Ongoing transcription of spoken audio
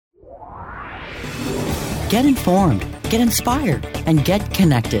Get informed, get inspired, and get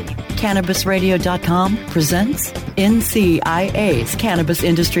connected. CannabisRadio.com presents NCIA's Cannabis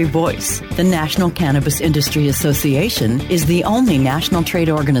Industry Voice. The National Cannabis Industry Association is the only national trade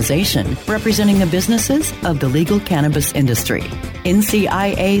organization representing the businesses of the legal cannabis industry.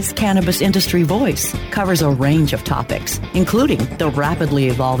 NCIA's Cannabis Industry Voice covers a range of topics, including the rapidly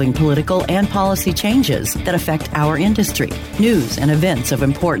evolving political and policy changes that affect our industry, news and events of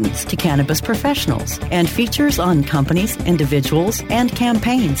importance to cannabis professionals, and features on companies, individuals, and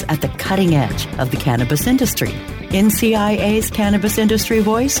campaigns at the cutting edge of the cannabis industry. NCIA's Cannabis Industry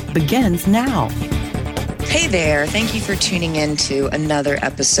Voice begins now. Hey there. Thank you for tuning in to another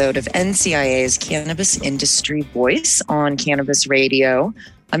episode of NCIA's Cannabis Industry Voice on Cannabis Radio.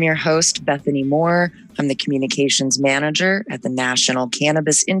 I'm your host, Bethany Moore. I'm the Communications Manager at the National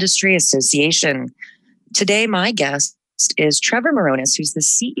Cannabis Industry Association. Today, my guest is Trevor Morones, who's the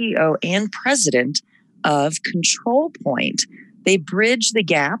CEO and President of Control Point. They bridge the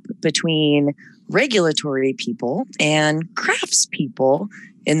gap between regulatory people and crafts people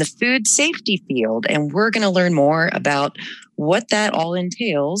in the food safety field. And we're going to learn more about what that all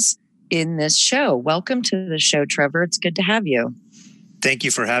entails in this show. Welcome to the show, Trevor. It's good to have you. Thank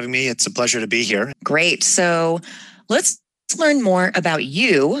you for having me. It's a pleasure to be here. Great. So let's learn more about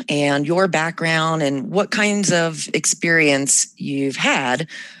you and your background and what kinds of experience you've had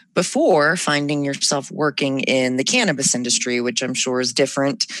before finding yourself working in the cannabis industry, which I'm sure is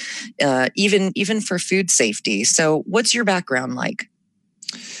different, even for food safety. So what's your background like?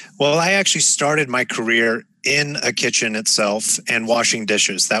 Well, I actually started my career in a kitchen itself and washing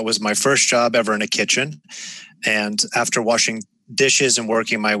dishes. That was my first job ever in a kitchen. And after washing dishes and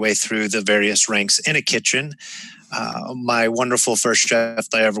working my way through the various ranks in a kitchen, my wonderful first chef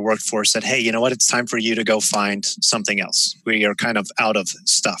that I ever worked for said, hey, you know what? It's time for you to go find something else. We are kind of out of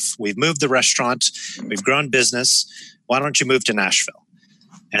stuff. We've moved the restaurant. We've grown business. Why don't you move to Nashville?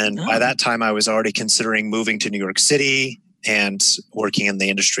 And by that time, I was already considering moving to New York City and working in the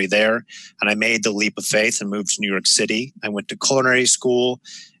industry there. And I made the leap of faith and moved to New York City. I went to culinary school.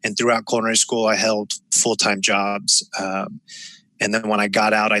 And throughout culinary school, I held full-time jobs. And then when I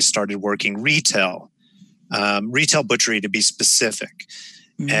got out, I started working retail butchery to be specific.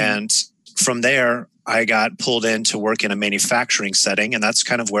 And from there, I got pulled in to work in a manufacturing setting. And that's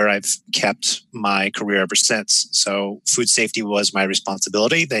kind of where I've kept my career ever since. So food safety was my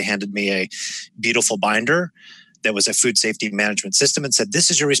responsibility. They handed me a beautiful binder that was a food safety management system and said, this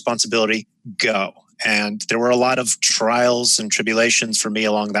is your responsibility, go. And there were a lot of trials and tribulations for me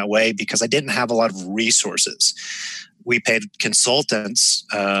along that way because I didn't have a lot of resources. We paid consultants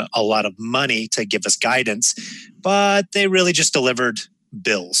a lot of money to give us guidance, but they really just delivered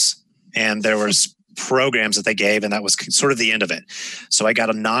bills. And there was programs that they gave, and that was sort of the end of it. So I got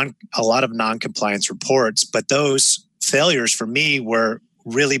a lot of non-compliance reports, but those failures for me were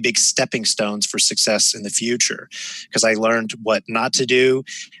really big stepping stones for success in the future because I learned what not to do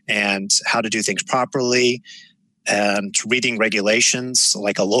and how to do things properly. And reading regulations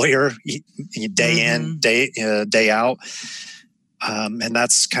like a lawyer day in, day out. And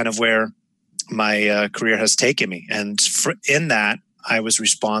that's kind of where my career has taken me. And in that, I was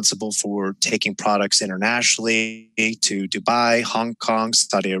responsible for taking products internationally to Dubai, Hong Kong,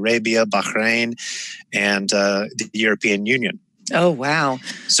 Saudi Arabia, Bahrain, and the European Union. Oh, wow.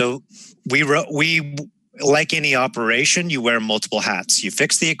 So we like any operation, you wear multiple hats. You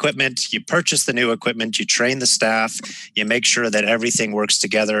fix the equipment, you purchase the new equipment, you train the staff, you make sure that everything works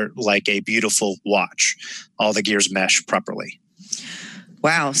together like a beautiful watch. All the gears mesh properly.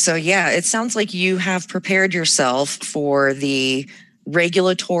 Wow. So yeah, it sounds like you have prepared yourself for the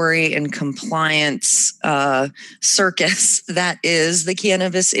regulatory and compliance circus that is the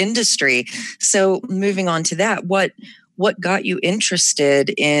cannabis industry. So moving on to that, what got you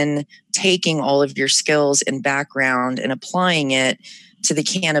interested in taking all of your skills and background and applying it to the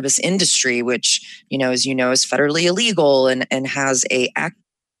cannabis industry, which, as you know, is federally illegal and has a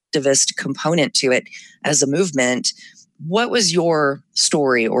activist component to it as a movement? What was your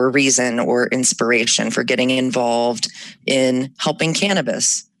story or reason or inspiration for getting involved in helping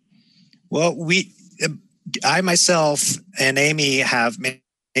cannabis? Well, I myself and Amy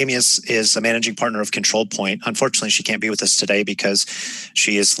is a managing partner of Control Point. Unfortunately, she can't be with us today because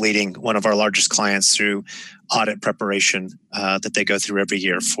she is leading one of our largest clients through audit preparation that they go through every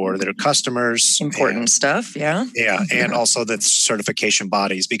year for their customers. Important stuff, yeah. Yeah, and also the certification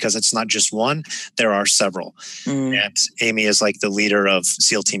bodies, because it's not just one, there are several. And Amy is like the leader of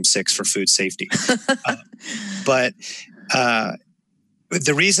SEAL Team 6 for food safety. But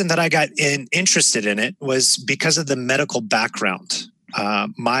the reason that I got interested in it was because of the medical background.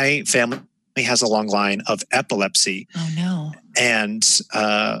 My family has a long line of epilepsy. Oh, no. And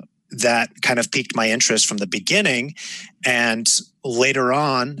that kind of piqued my interest from the beginning. And later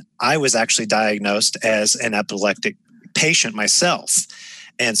on, I was actually diagnosed as an epileptic patient myself.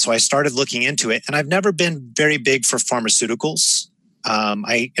 And so I started looking into it. And I've never been very big for pharmaceuticals.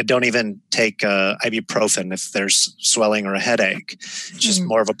 I don't even take ibuprofen if there's swelling or a headache. It's just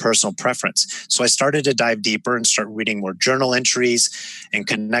more of a personal preference. So I started to dive deeper and start reading more journal entries and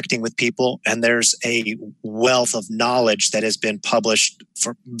connecting with people. And there's a wealth of knowledge that has been published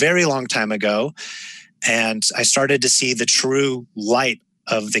for a very long time ago. And I started to see the true light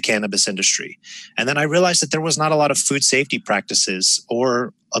of the cannabis industry. And then I realized that there was not a lot of food safety practices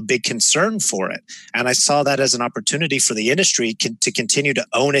or a big concern for it. And I saw that as an opportunity for the industry to continue to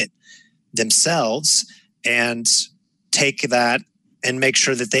own it themselves and take that and make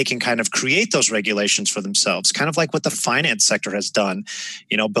sure that they can kind of create those regulations for themselves, kind of like what the finance sector has done.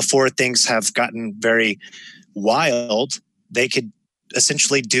 You know, before things have gotten very wild, they could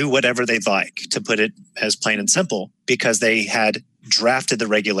essentially do whatever they'd like, to put it as plain and simple, because they had drafted the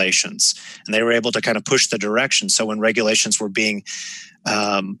regulations and they were able to kind of push the direction. So when regulations were being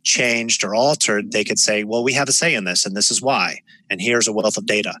changed or altered, they could say, well, we have a say in this and this is why. And here's a wealth of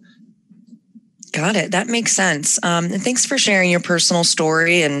data. Got it. That makes sense. And thanks for sharing your personal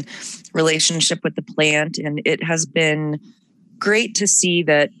story and relationship with the plant. And it has been great to see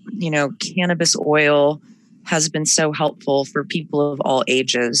that, you know, cannabis oil has been so helpful for people of all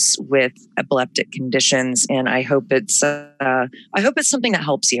ages with epileptic conditions. And I hope it's something that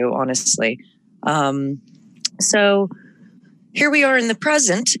helps you, honestly. So here we are in the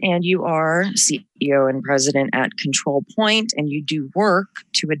present, and you are CEO and president at Control Point, and you do work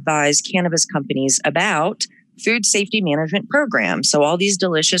to advise cannabis companies about food safety management programs. So all these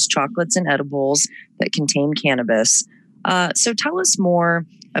delicious chocolates and edibles that contain cannabis. So tell us more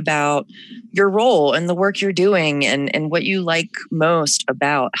about your role and the work you're doing and what you like most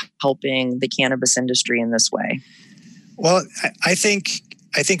about helping the cannabis industry in this way. Well, I think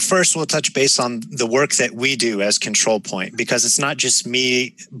first we'll touch base on the work that we do as Control Point, because it's not just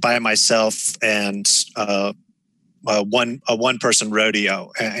me by myself and a one-person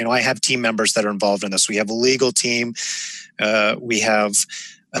rodeo. You know, I have team members that are involved in this. We have a legal team. We have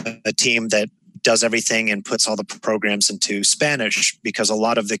a team that does everything and puts all the programs into Spanish, because a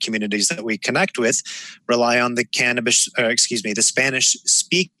lot of the communities that we connect with rely on the the Spanish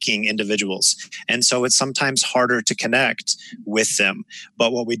speaking individuals. And so it's sometimes harder to connect with them.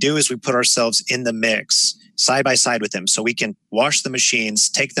 But what we do is we put ourselves in the mix side by side with them, so we can wash the machines,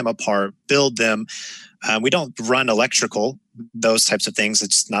 take them apart, build them. We don't run electrical, those types of things.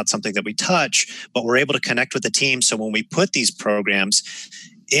 It's not something that we touch, but we're able to connect with the team. So when we put these programs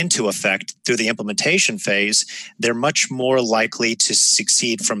into effect through the implementation phase, they're much more likely to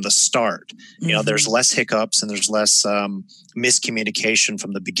succeed from the start. You know, there's less hiccups and there's less miscommunication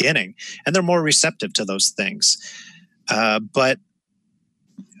from the beginning, and they're more receptive to those things. But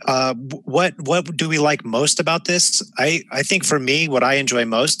what do we like most about this? I think for me, what I enjoy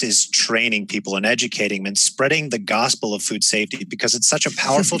most is training people and educating them and spreading the gospel of food safety, because it's such a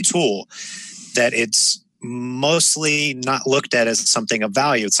powerful tool that it's mostly not looked at as something of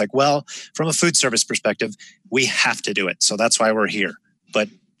value. It's like, well, from a food service perspective, we have to do it. So that's why we're here. But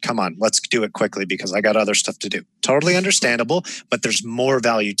come on, let's do it quickly because I got other stuff to do. Totally understandable, but there's more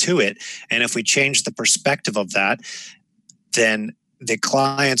value to it. And if we change the perspective of that, then the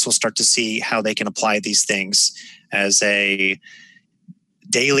clients will start to see how they can apply these things as a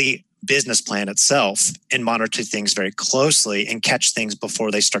daily business plan itself and monitor things very closely and catch things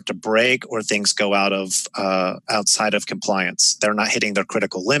before they start to break or things go outside of compliance. They're not hitting their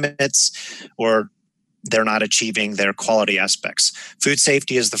critical limits or they're not achieving their quality aspects. Food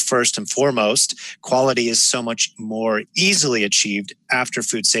safety is the first and foremost. Quality is so much more easily achieved after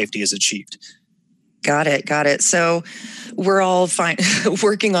food safety is achieved. Got it. So we're all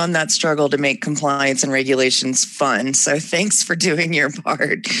working on that struggle to make compliance and regulations fun. So thanks for doing your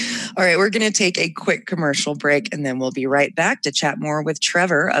part. All right, we're going to take a quick commercial break, and then we'll be right back to chat more with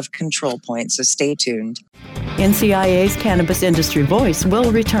Trevor of Control Point. So stay tuned. NCIA's Cannabis Industry Voice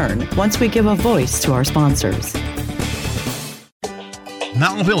will return once we give a voice to our sponsors.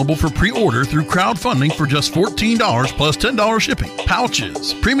 Now available for pre-order through crowdfunding for just $14 plus $10 shipping.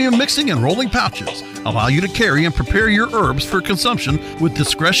 Pouches, premium mixing and rolling pouches, allow you to carry and prepare your herbs for consumption with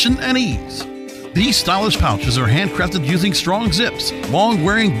discretion and ease. These stylish pouches are handcrafted using strong zips,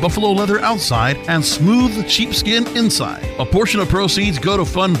 long-wearing buffalo leather outside, and smooth sheepskin inside. A portion of proceeds go to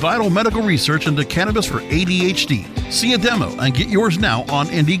fund vital medical research into cannabis for ADHD. See a demo and get yours now on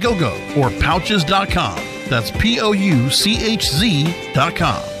Indiegogo or pouches.com. That's POUCHZ.com.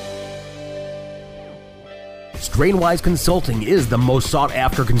 Strainwise Consulting is the most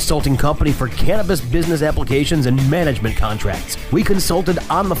sought-after consulting company for cannabis business applications and management contracts. We consulted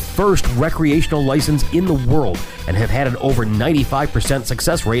on the first recreational license in the world and have had an over 95%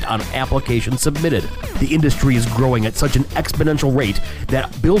 success rate on applications submitted. The industry is growing at such an exponential rate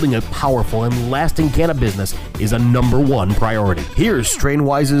that building a powerful and lasting cannabis business is a number one priority. Here's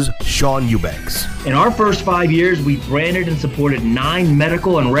Strainwise's Sean Eubanks. In our first 5 years, we branded and supported 9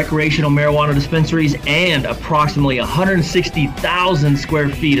 medical and recreational marijuana dispensaries and approximately 160,000 square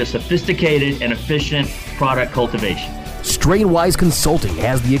feet of sophisticated and efficient product cultivation. Strainwise Consulting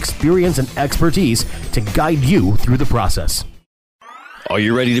has the experience and expertise to guide you through the process. Are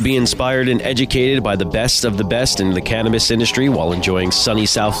you ready to be inspired and educated by the best of the best in the cannabis industry while enjoying sunny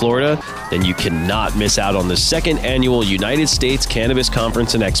South Florida? Then you cannot miss out on the second annual United States Cannabis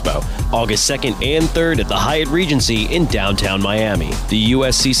Conference and Expo, August 2nd and 3rd at the Hyatt Regency in downtown Miami. The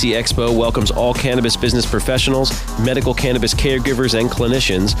USCC Expo welcomes all cannabis business professionals, medical cannabis caregivers and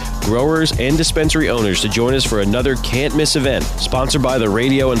clinicians, growers, and dispensary owners to join us for another can't-miss event, sponsored by the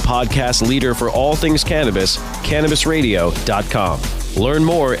radio and podcast leader for all things cannabis, cannabisradio.com. Learn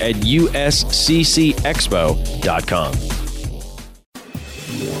more at usccexpo.com.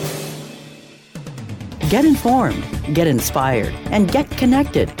 Get informed, get inspired, and get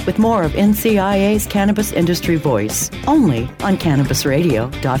connected with more of NCIA's Cannabis Industry Voice, only on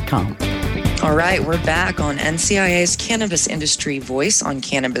cannabisradio.com. All right, we're back on NCIA's Cannabis Industry Voice on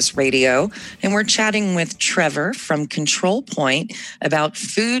Cannabis Radio, and we're chatting with Trevor from Control Point about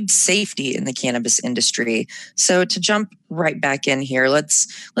food safety in the cannabis industry. So to jump right back in here, let's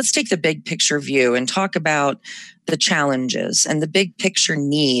take the big picture view and talk about the challenges and the big picture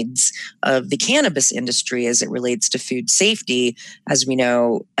needs of the cannabis industry as it relates to food safety. As we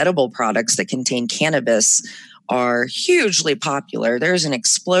know, edible products that contain cannabis are hugely popular. There's an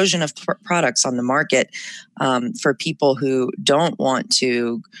explosion of products on the market for people who don't want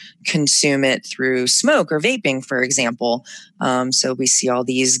to consume it through smoke or vaping, for example. So we see all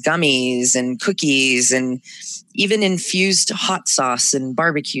these gummies and cookies and even infused hot sauce and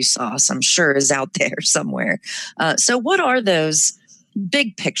barbecue sauce, I'm sure, is out there somewhere. So what are those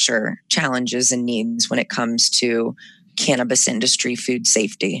big picture challenges and needs when it comes to cannabis industry food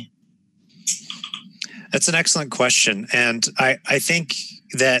safety? That's an excellent question. And I think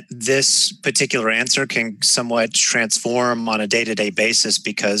that this particular answer can somewhat transform on a day-to-day basis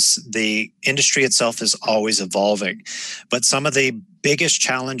because the industry itself is always evolving. But some of the biggest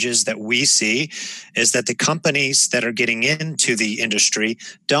challenges that we see is that the companies that are getting into the industry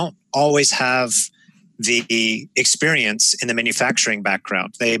don't always have the experience in the manufacturing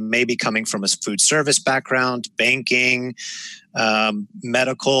background. They may be coming from a food service background, banking,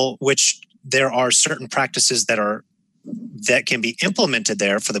 medical, which there are certain practices that can be implemented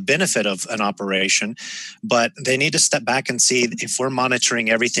there for the benefit of an operation, but they need to step back and see if we're monitoring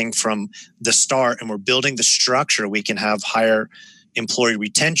everything from the start and we're building the structure, we can have higher employee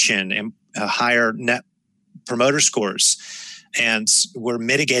retention and higher net promoter scores. And we're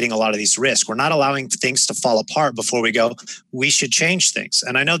mitigating a lot of these risks. We're not allowing things to fall apart before we go, we should change things.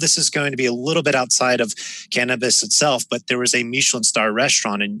 And I know this is going to be a little bit outside of cannabis itself, but there was a Michelin star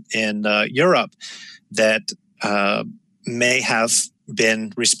restaurant in Europe that may have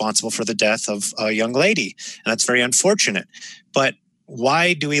been responsible for the death of a young lady. And that's very unfortunate. But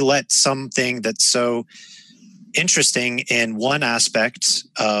why do we let something that's so interesting in one aspect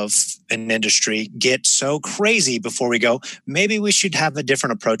of an industry get so crazy before we go, maybe we should have a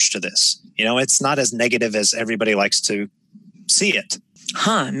different approach to this? You know, it's not as negative as everybody likes to see it.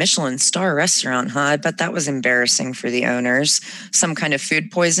 Michelin star restaurant, I bet that was embarrassing for the owners. Some kind of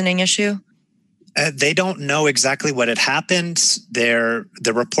food poisoning issue? They don't know exactly what had happened. The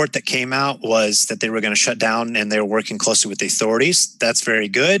report that came out was that they were going to shut down and they were working closely with the authorities. That's very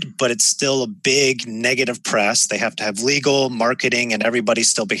good, but it's still a big negative press. They have to have legal, marketing, and everybody's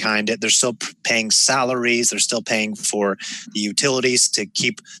still behind it. They're still paying salaries. They're still paying for the utilities to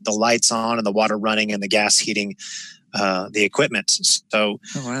keep the lights on and the water running and the gas heating the equipment. So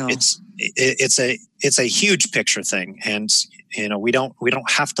it's a huge picture thing. And you know, we don't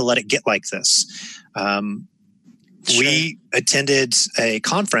have to let it get like this. We attended a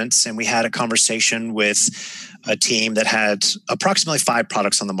conference and we had a conversation with a team that had approximately 5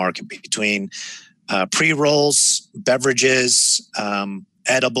 products on the market between pre-rolls, beverages,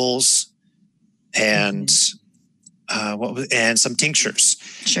 edibles, and some tinctures.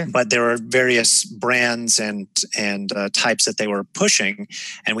 Sure. But there were various brands and types that they were pushing.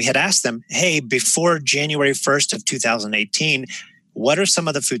 And we had asked them, hey, before January 1st of 2018, what are some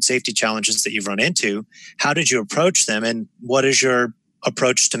of the food safety challenges that you've run into? How did you approach them? And what is your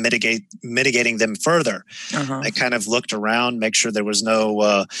approach to mitigating them further. I kind of looked around, make sure there was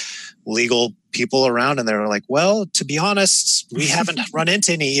no legal people around, and they were like, well, to be honest, we haven't run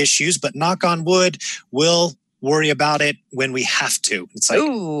into any issues, but knock on wood, we'll worry about it when we have to. It's like,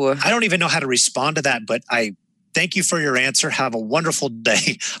 ooh. I don't even know how to respond to that, but I thank you for your answer. Have a wonderful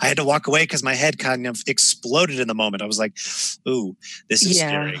day. I had to walk away because my head kind of exploded in the moment. I was like, ooh, this is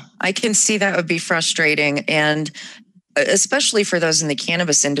scary. I can see that would be frustrating. And especially for those in the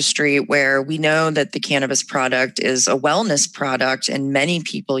cannabis industry, where we know that the cannabis product is a wellness product and many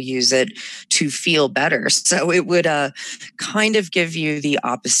people use it to feel better. So it would kind of give you the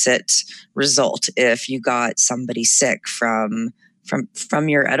opposite result if you got somebody sick from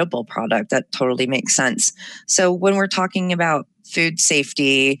your edible product. That totally makes sense. So when we're talking about food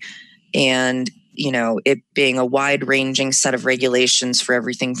safety and it being a wide-ranging set of regulations for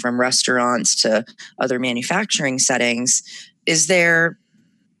everything from restaurants to other manufacturing settings, is there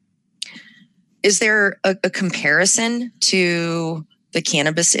a comparison to the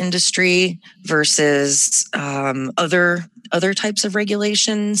cannabis industry versus other types of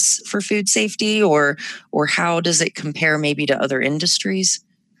regulations for food safety, or how does it compare maybe to other industries?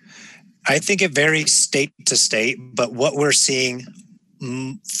 I think it varies state to state, but what we're seeing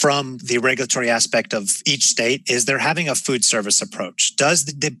from the regulatory aspect of each state is they're having a food service approach. Does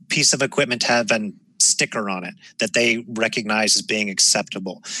the piece of equipment have a sticker on it that they recognize as being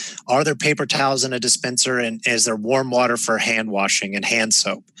acceptable? Are there paper towels in a dispenser, and is there warm water for hand washing and hand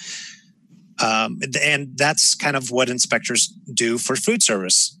soap? And that's kind of what inspectors do for food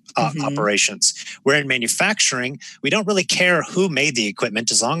service operations. Where in manufacturing, we don't really care who made the equipment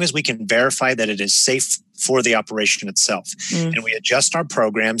as long as we can verify that it is safe for the operation itself. And we adjust our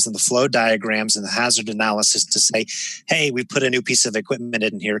programs and the flow diagrams and the hazard analysis to say, hey, we put a new piece of equipment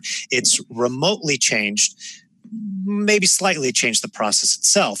in here. It's remotely changed, maybe slightly changed the process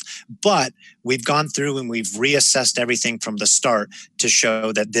itself, but we've gone through and we've reassessed everything from the start to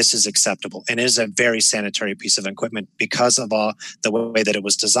show that this is acceptable and is a very sanitary piece of equipment because of the way that it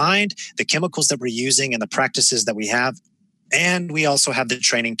was designed, the chemicals that we're using, and the practices that we have. And we also have the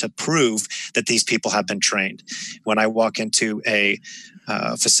training to prove that these people have been trained. When I walk into a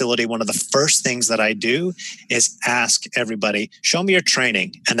facility, one of the first things that I do is ask everybody, show me your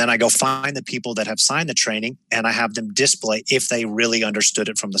training. And then I go find the people that have signed the training and I have them display if they really understood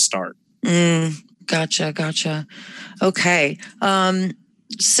it from the start. Gotcha. Okay.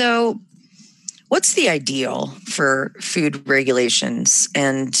 So what's the ideal for food regulations,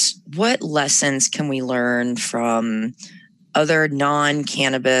 and what lessons can we learn from other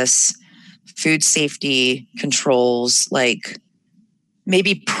non-cannabis food safety controls, like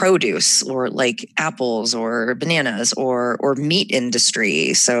maybe produce or like apples or bananas or meat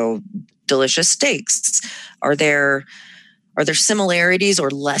industry? So delicious steaks. Are there similarities or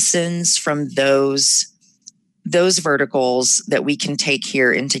lessons from those verticals that we can take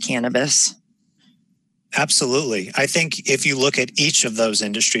here into cannabis? Absolutely. I think if you look at each of those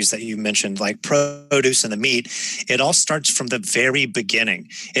industries that you mentioned, like produce and the meat, it all starts from the very beginning.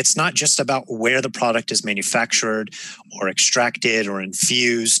 It's not just about where the product is manufactured or extracted or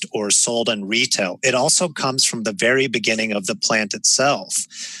infused or sold in retail. It also comes from the very beginning of the plant itself.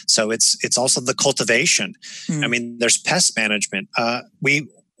 So it's also the cultivation. I mean, there's pest management.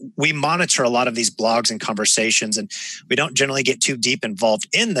 We monitor a lot of these blogs and conversations, and we don't generally get too deep involved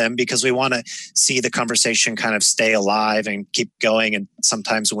in them because we want to see the conversation kind of stay alive and keep going. And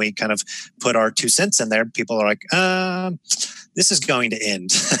sometimes when we kind of put our 2 cents in there, people are like, this is going to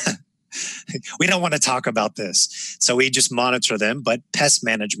end. We don't want to talk about this. So we just monitor them. But pest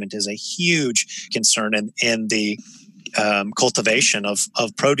management is a huge concern in the cultivation of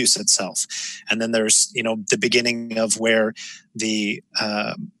produce itself. And then there's, the beginning of where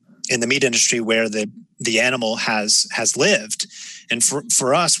in the meat industry where the animal has lived. And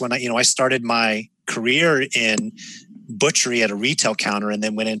for us, when I started my career in butchery at a retail counter and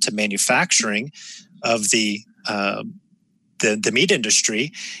then went into manufacturing of the meat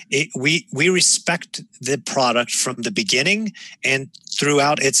industry, we respect the product from the beginning and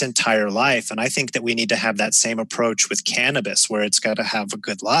throughout its entire life. And I think that we need to have that same approach with cannabis, where it's got to have a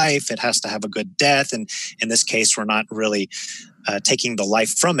good life. It has to have a good death. And in this case, we're not really taking the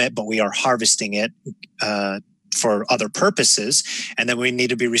life from it, but we are harvesting it for other purposes. And then we need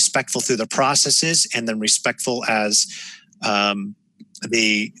to be respectful through the processes, and then respectful as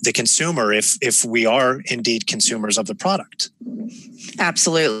the consumer if we are indeed consumers of the product.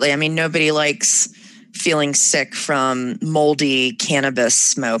 Absolutely. I mean, nobody likes feeling sick from moldy cannabis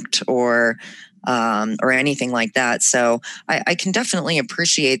smoked or anything like that. So I can definitely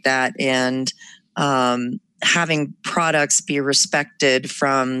appreciate that. And having products be respected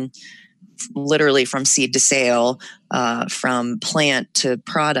literally from seed to sale, from plant to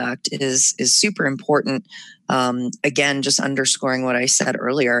product is super important. Again, just underscoring what I said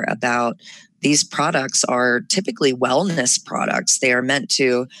earlier about these products are typically wellness products. They are meant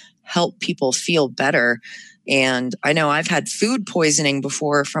to help people feel better. And I know I've had food poisoning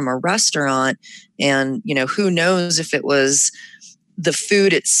before from a restaurant, and, who knows if it was the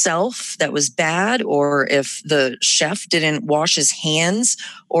food itself that was bad, or if the chef didn't wash his hands,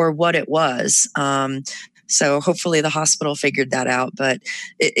 or what it was. So hopefully the hospital figured that out. But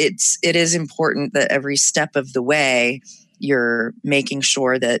it is important that every step of the way, you're making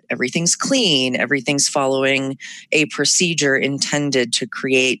sure that everything's clean, everything's following a procedure intended to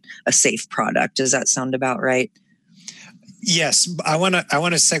create a safe product. Does that sound about right? Yes, I want to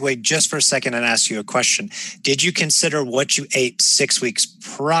segue just for a second and ask you a question. Did you consider what you ate 6 weeks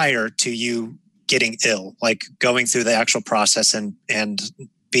prior to you getting ill, like going through the actual process and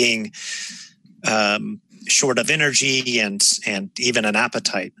being short of energy and even an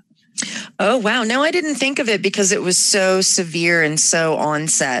appetite? Oh, wow. No, I didn't think of it because it was so severe and so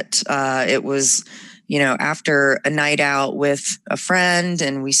onset. It was, after a night out with a friend,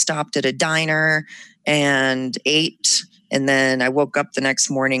 and we stopped at a diner and ate. And then I woke up the next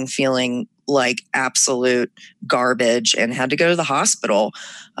morning feeling like absolute garbage and had to go to the hospital.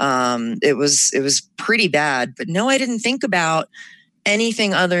 It was pretty bad. But no, I didn't think about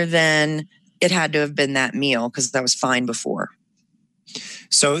anything other than it had to have been that meal, because that was fine before.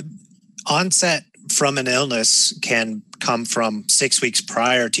 So onset from an illness can come from 6 weeks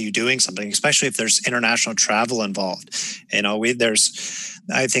prior to you doing something, especially if there's international travel involved.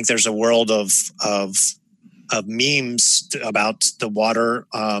 I think there's a world of memes about the water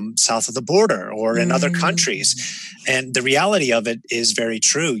south of the border or in other countries. And the reality of it is very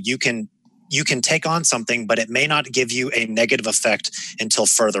true. You can take on something, but it may not give you a negative effect until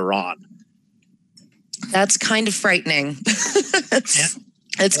further on. That's kind of frightening.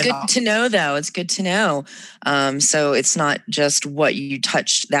 It's good to know, though. It's good to know. So it's not just what you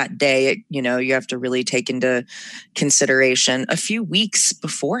touched that day. You have to really take into consideration a few weeks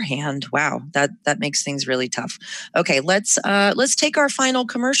beforehand. Wow, that makes things really tough. Okay, let's take our final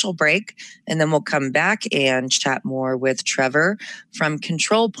commercial break, and then we'll come back and chat more with Trevor from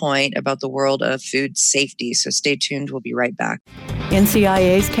Control Point about the world of food safety. So stay tuned. We'll be right back.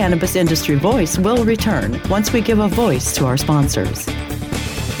 NCIA's Cannabis Industry Voice will return once we give a voice to our sponsors.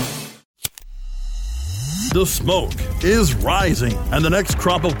 The smoke is rising, and the next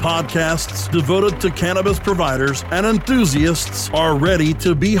crop of podcasts devoted to cannabis providers and enthusiasts are ready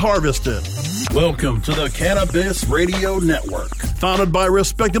to be harvested. Welcome to the Cannabis Radio Network, founded by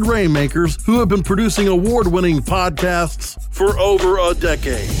respected rainmakers who have been producing award-winning podcasts for over a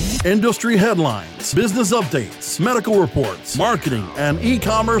decade. Industry headlines, business updates, medical reports, marketing, and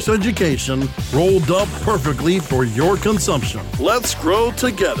e-commerce education rolled up perfectly for your consumption. Let's grow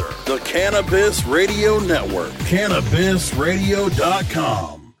together. The Cannabis Radio Network.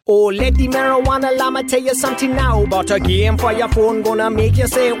 CannabisRadio.com. Oh, let the marijuana llama tell you something now about a game for your phone gonna make you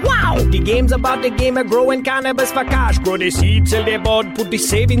say, wow! The game's about the game of growing cannabis for cash. Grow the seed till they bud, put the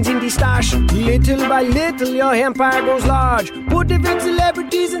savings in the stash. Little by little, your empire grows large. Put the big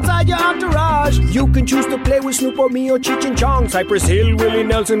celebrities inside your entourage. You can choose to play with Snoop or me or Cheech and Chong, Cypress Hill, Willie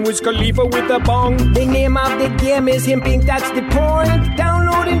Nelson, Wiz Khalifa with a bong. The name of the game is Hemp Inc., that's the point.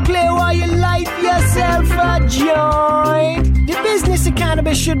 Download and play while you light yourself a joint. The business of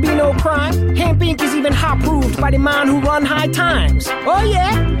cannabis should be no crime. Hemp Inc. is even hot-proofed by the man who run High Times. Oh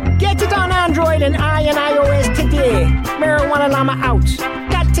yeah? Get it on Android and iOS today. Marijuana llama out.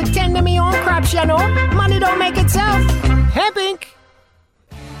 Got to tend to me own crops, Money don't make itself. Hemp Inc.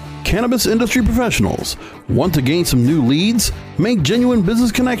 Cannabis industry professionals want to gain some new leads, make genuine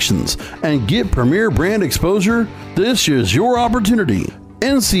business connections, and get premier brand exposure? This is your opportunity.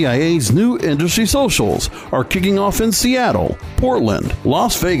 NCIA's new industry socials are kicking off in Seattle, Portland,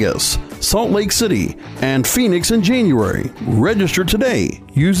 Las Vegas, Salt Lake City, and Phoenix in January. Register today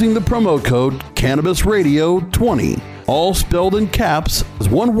using the promo code CannabisRadio20, all spelled in caps as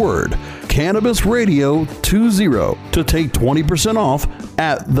one word, CannabisRadio20, to take 20% off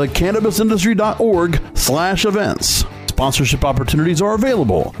at thecannabisindustry.org/events. Sponsorship opportunities are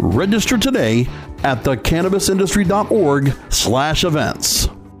available. Register today at thecannabisindustry.org/events.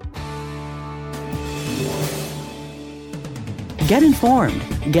 Get informed,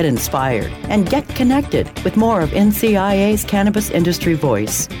 get inspired, and get connected with more of NCIA's Cannabis Industry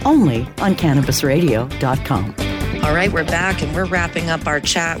Voice, only on CannabisRadio.com. All right, we're back, and we're wrapping up our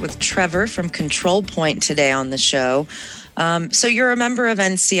chat with Trevor from Control Point today on the show. So you're a member of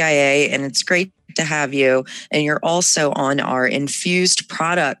NCIA, and it's great to to have you. And you're also on our infused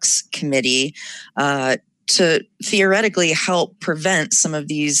products committee to theoretically help prevent some of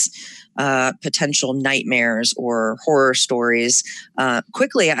these potential nightmares or horror stories.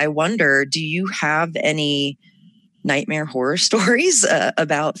 Quickly, I wonder, do you have any nightmare horror stories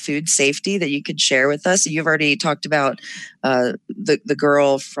about food safety that you could share with us? You've already talked about the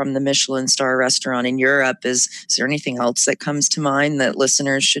girl from the Michelin star restaurant in Europe. Is there anything else that comes to mind that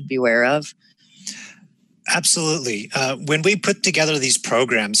listeners should be aware of? Absolutely. When we put together these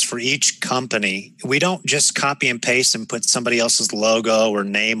programs for each company, we don't just copy and paste and put somebody else's logo or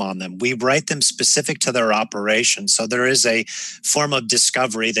name on them. We write them specific to their operation. So there is a form of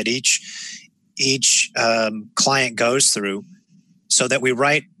discovery that each client goes through, so that we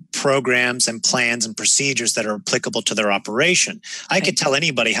write programs and plans and procedures that are applicable to their operation. I could tell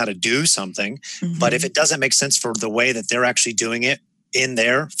anybody how to do something, but if it doesn't make sense for the way that they're actually doing it in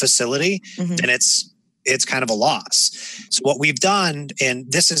their facility, then it's kind of a loss. So what we've done,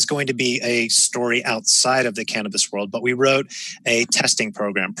 and this is going to be a story outside of the cannabis world, but we wrote a testing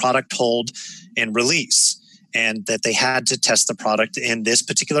program, product hold and release, and that they had to test the product in this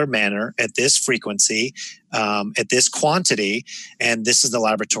particular manner, at this frequency, at this quantity, and this is the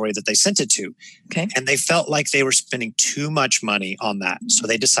laboratory that they sent it to. Okay. And they felt like they were spending too much money on that, so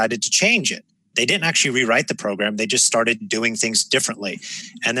they decided to change it. They didn't actually rewrite the program. They just started doing things differently.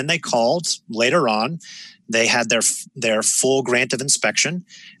 And then they called later on. They had their full grant of inspection,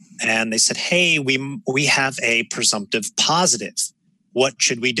 and they said, hey, we have a presumptive positive. What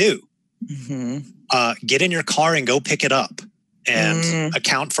should we do? Get in your car and go pick it up and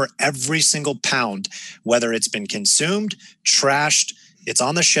account for every single pound, whether it's been consumed, trashed, it's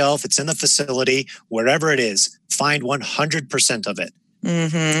on the shelf, it's in the facility, wherever it is, find 100% of it.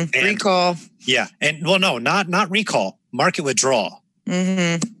 And, recall. Yeah. And well, no, not recall, market withdrawal.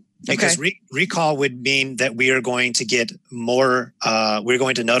 Because recall would mean that we are going to get more, we're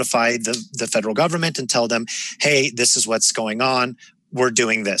going to notify the federal government and tell them, hey, this is what's going on. We're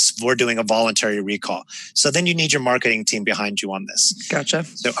doing this. We're doing a voluntary recall. So then you need your marketing team behind you on this. Gotcha.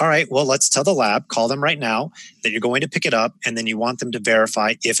 So, all right, well, let's tell the lab, call them right now that you're going to pick it up, and then you want them to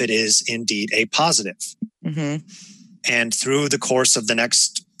verify if it is indeed a positive. And through the course of the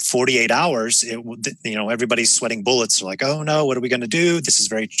next 48 hours, everybody's sweating bullets. They're like, oh no, what are we going to do? This is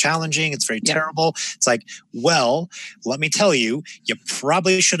very challenging. It's very terrible. It's like, well, let me tell you, you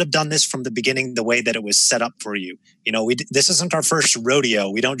probably should have done this from the beginning, the way that it was set up for you. This isn't our first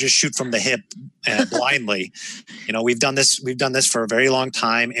rodeo. We don't just shoot from the hip blindly. We've done this for a very long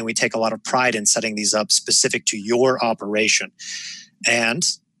time, and we take a lot of pride in setting these up specific to your operation. And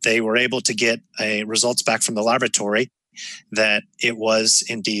they were able to get results back from the laboratory that it was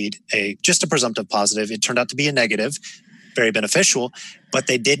indeed just a presumptive positive. It turned out to be a negative, very beneficial, but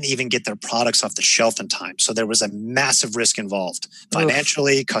they didn't even get their products off the shelf in time. So there was a massive risk involved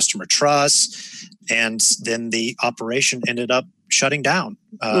financially, customer trust, and then the operation ended up shutting down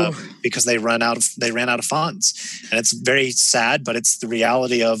because they ran out of funds. And it's very sad, but it's the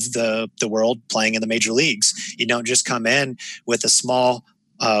reality of the world playing in the major leagues. You don't just come in with a small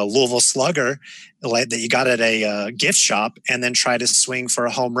Louisville Slugger that you got at a gift shop and then try to swing for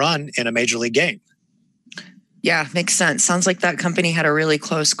a home run in a major league game. Yeah, makes sense. Sounds like that company had a really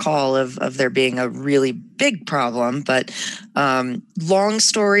close call of there being a really big problem. But long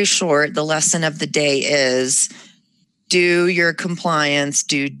story short, the lesson of the day is do your compliance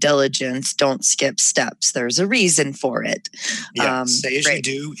due diligence. Don't skip steps. There's a reason for it. Yeah, say as you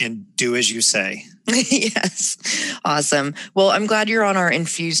do and do as you say. Yes. Awesome. Well, I'm glad you're on our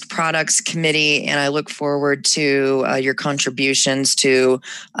Infused Products Committee, and I look forward to your contributions to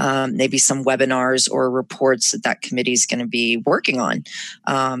maybe some webinars or reports that committee is going to be working on,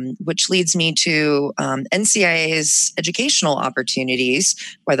 which leads me to NCIA's educational opportunities,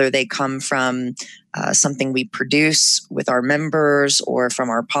 whether they come from something we produce with our members or from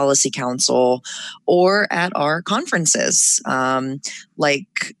our policy council or at our conferences,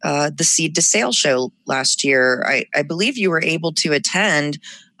 like the Seed to Sale show last year. I believe you were able to attend.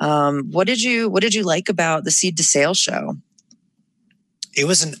 What did you like about the Seed to Sale show? It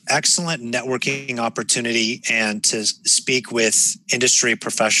was an excellent networking opportunity and to speak with industry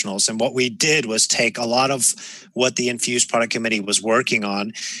professionals. And what we did was take a lot of what the Infused Product Committee was working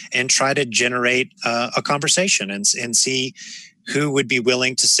on and try to generate a conversation and see who would be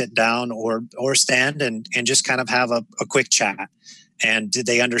willing to sit down or stand and just kind of have a quick chat. And did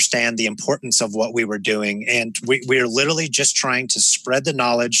they understand the importance of what we were doing? And we are literally just trying to spread the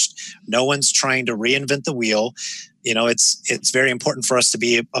knowledge. No one's trying to reinvent the wheel. It's very important for us to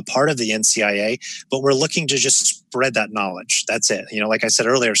be a part of the NCIA, but we're looking to just spread that knowledge. That's it. Like I said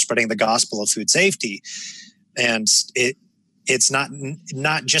earlier, spreading the gospel of food safety. And it's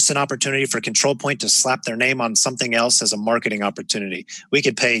not just an opportunity for Control Point to slap their name on something else as a marketing opportunity. We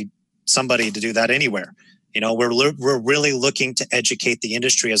could pay somebody to do that anywhere. We're really looking to educate the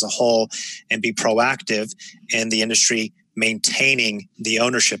industry as a whole and be proactive in the industry maintaining the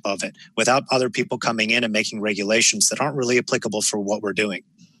ownership of it without other people coming in and making regulations that aren't really applicable for what we're doing.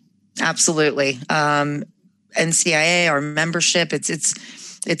 Absolutely. NCIA, our membership,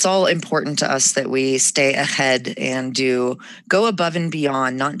 it's all important to us that we stay ahead and go above and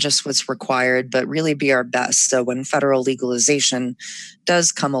beyond, not just what's required, but really be our best. So when federal legalization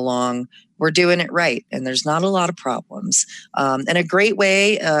does come along, we're doing it right, and there's not a lot of problems. And a great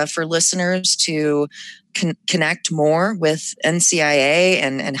way for listeners to connect more with NCIA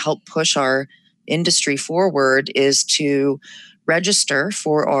and help push our industry forward is to register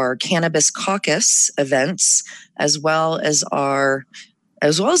for our Cannabis Caucus events, as well as the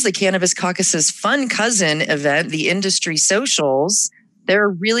Cannabis Caucus's fun cousin event, the Industry Socials. They're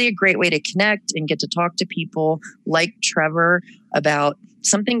really a great way to connect and get to talk to people like Trevor about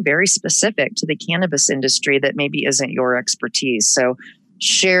something very specific to the cannabis industry that maybe isn't your expertise. So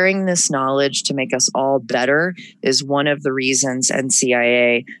sharing this knowledge to make us all better is one of the reasons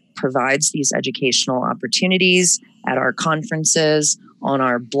NCIA provides these educational opportunities at our conferences, on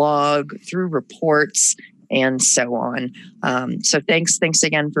our blog, through reports, and so on. So thanks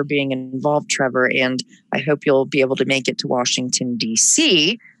again for being involved, Trevor. And I hope you'll be able to make it to Washington,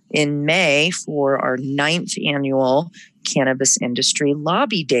 D.C. in May for our 9th annual Cannabis Industry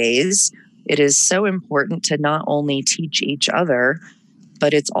Lobby Days. It is so important to not only teach each other,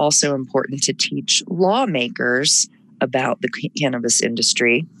 but it's also important to teach lawmakers about the cannabis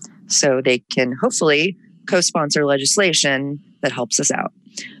industry so they can hopefully co-sponsor legislation that helps us out.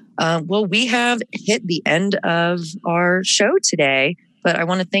 Well, we have hit the end of our show today, but I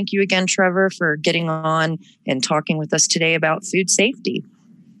want to thank you again, Trevor, for getting on and talking with us today about food safety.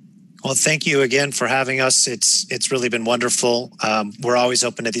 Well, thank you again for having us. It's really been wonderful. We're always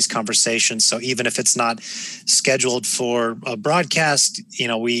open to these conversations. So even if it's not scheduled for a broadcast,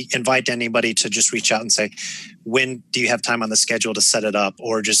 we invite anybody to just reach out and say, when do you have time on the schedule to set it up?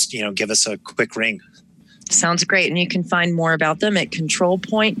 Or just, give us a quick ring. Sounds great. And you can find more about them at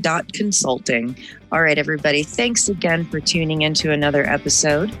controlpoint.consulting. All right, everybody. Thanks again for tuning into another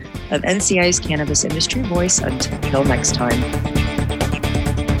episode of NCI's Cannabis Industry Voice. Until next time.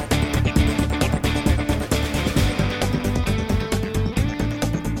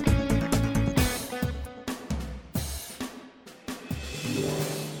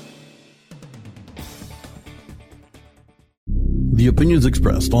 The opinions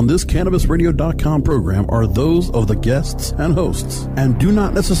expressed on this CannabisRadio.com program are those of the guests and hosts and do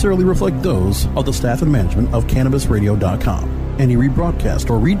not necessarily reflect those of the staff and management of CannabisRadio.com. Any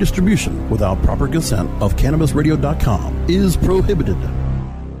rebroadcast or redistribution without proper consent of CannabisRadio.com is prohibited.